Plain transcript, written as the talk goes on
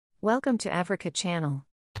Welcome to Africa channel.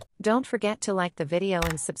 Don't forget to like the video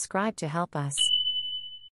and subscribe to help us.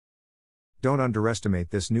 Don't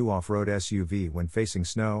underestimate this new off-road SUV when facing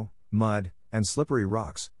snow, mud, and slippery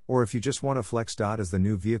rocks, or if you just want to flex. As the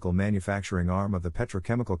new vehicle manufacturing arm of the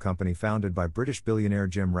petrochemical company founded by British billionaire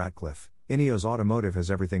Jim Ratcliffe, Ineos Automotive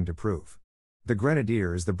has everything to prove. The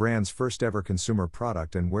Grenadier is the brand's first ever consumer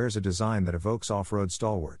product and wears a design that evokes off-road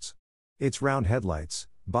stalwarts. Its round headlights,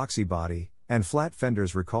 boxy body, and flat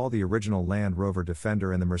fenders recall the original Land Rover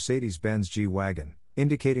Defender and the Mercedes-Benz G-Wagon,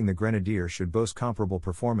 indicating the Grenadier should boast comparable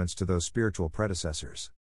performance to those spiritual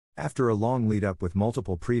predecessors. After a long lead-up with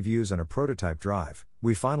multiple previews and a prototype drive,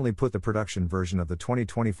 we finally put the production version of the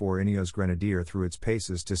 2024 Ineos Grenadier through its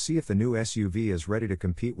paces to see if the new SUV is ready to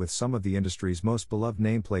compete with some of the industry's most beloved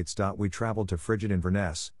nameplates. We traveled to frigid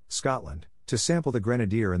Inverness, Scotland, to sample the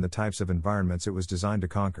Grenadier and the types of environments it was designed to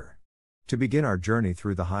conquer. To begin our journey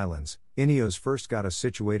through the Highlands, Ineos first got us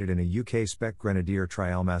situated in a UK-spec Grenadier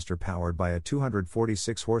Trialmaster powered by a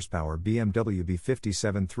 246 horsepower BMW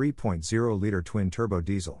B57 3.0-litre twin-turbo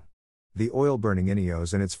diesel. The oil-burning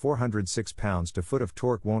Ineos and its 406 pounds-to-foot of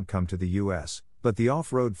torque won't come to the US, but the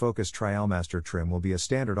off-road focused Trialmaster trim will be a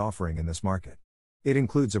standard offering in this market. It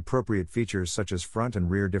includes appropriate features such as front and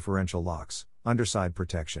rear differential locks, underside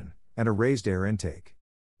protection, and a raised air intake.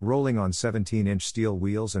 Rolling on 17-inch steel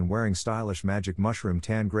wheels and wearing stylish Magic Mushroom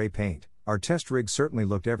tan grey paint, our test rig certainly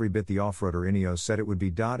looked every bit the off-roader Ineos said it would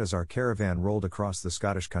be. As our caravan rolled across the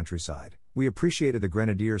Scottish countryside, we appreciated the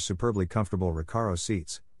Grenadier's superbly comfortable Recaro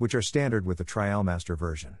seats, which are standard with the Trialmaster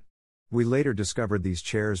version. We later discovered these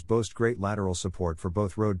chairs boast great lateral support for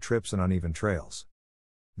both road trips and uneven trails.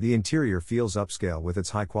 The interior feels upscale with its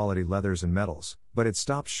high-quality leathers and metals, but it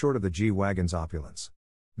stops short of the G-Wagon's opulence.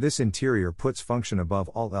 This interior puts function above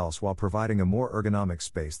all else while providing a more ergonomic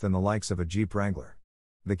space than the likes of a Jeep Wrangler.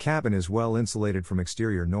 The cabin is well insulated from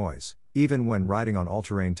exterior noise, even when riding on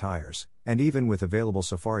all-terrain tires, and even with available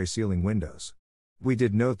Safari ceiling windows. We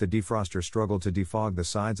did note the defroster struggled to defog the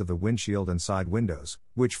sides of the windshield and side windows,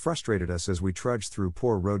 which frustrated us as we trudged through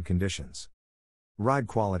poor road conditions. Ride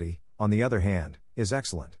quality, on the other hand, is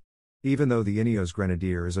excellent. Even though the Ineos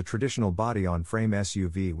Grenadier is a traditional body-on-frame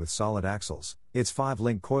SUV with solid axles, its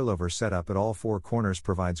 5-link coilover setup at all four corners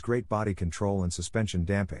provides great body control and suspension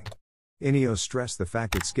damping. Ineos stressed the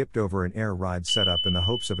fact it skipped over an air ride setup in the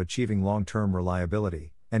hopes of achieving long-term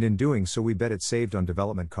reliability, and in doing so we bet it saved on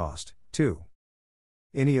development cost, too.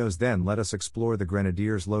 Ineos then let us explore the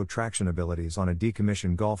Grenadier's low traction abilities on a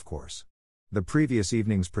decommissioned golf course. The previous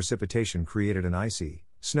evening's precipitation created an icy,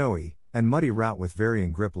 snowy, and muddy route with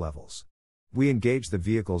varying grip levels. We engaged the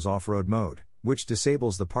vehicle's off-road mode, which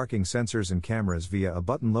disables the parking sensors and cameras via a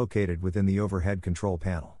button located within the overhead control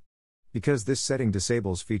panel. Because this setting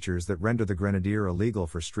disables features that render the Grenadier illegal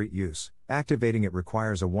for street use, activating it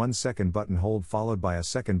requires a 1-second button hold followed by a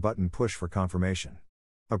second button push for confirmation.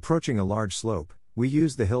 Approaching a large slope, we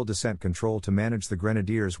used the hill descent control to manage the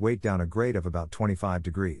Grenadier's weight down a grade of about 25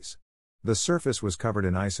 degrees. The surface was covered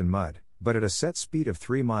in ice and mud, but at a set speed of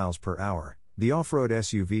 3 miles per hour, the off-road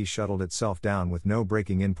SUV shuttled itself down with no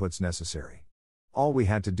braking inputs necessary. All we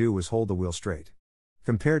had to do was hold the wheel straight.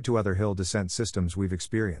 Compared to other hill descent systems we've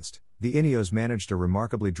experienced, the Ineos managed a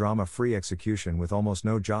remarkably drama-free execution with almost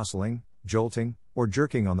no jostling, jolting, or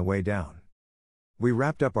jerking on the way down. We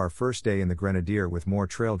wrapped up our first day in the Grenadier with more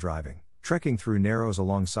trail driving, trekking through narrows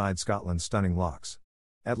alongside Scotland's stunning lochs.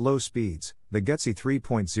 At low speeds, the gutsy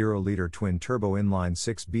 3.0-litre twin-turbo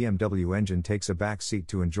inline-6 BMW engine takes a back seat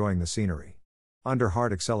to enjoying the scenery. Under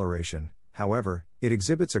hard acceleration, however, it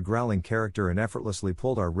exhibits a growling character and effortlessly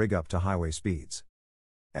pulled our rig up to highway speeds.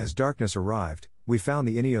 As darkness arrived, we found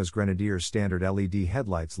the Ineos Grenadier's standard LED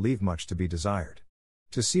headlights leave much to be desired.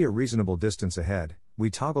 To see a reasonable distance ahead,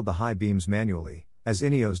 we toggled the high beams manually, as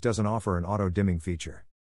Ineos doesn't offer an auto-dimming feature.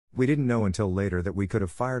 We didn't know until later that we could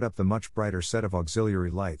have fired up the much brighter set of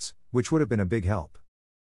auxiliary lights, which would have been a big help.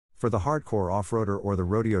 For the hardcore off-roader or the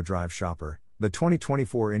rodeo drive shopper, the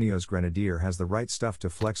 2024 Ineos Grenadier has the right stuff to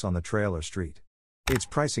flex on the trail or street. Its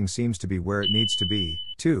pricing seems to be where it needs to be,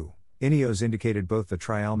 too. Ineos indicated both the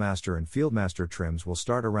Trialmaster and Fieldmaster trims will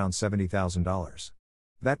start around $70,000.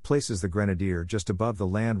 That places the Grenadier just above the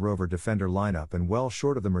Land Rover Defender lineup and well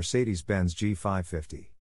short of the Mercedes-Benz G550.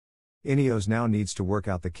 Ineos now needs to work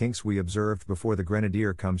out the kinks we observed before the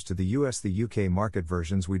Grenadier comes to the US. The UK market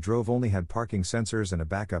versions we drove only had parking sensors and a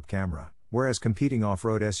backup camera, whereas competing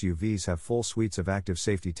off-road SUVs have full suites of active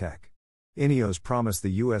safety tech. Ineos promised the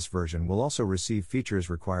US version will also receive features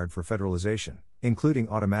required for federalization, including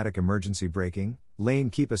automatic emergency braking, lane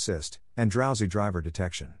keep assist, and drowsy driver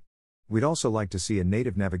detection. We'd also like to see a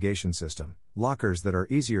native navigation system, lockers that are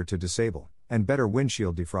easier to disable, and better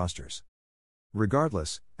windshield defrosters.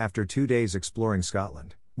 Regardless, after 2 days exploring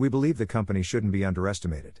Scotland, we believe the company shouldn't be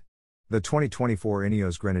underestimated. The 2024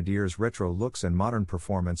 Ineos Grenadier's retro looks and modern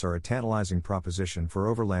performance are a tantalizing proposition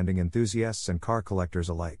for overlanding enthusiasts and car collectors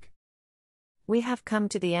alike. We have come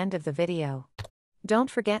to the end of the video.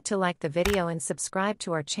 Don't forget to like the video and subscribe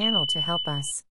to our channel to help us.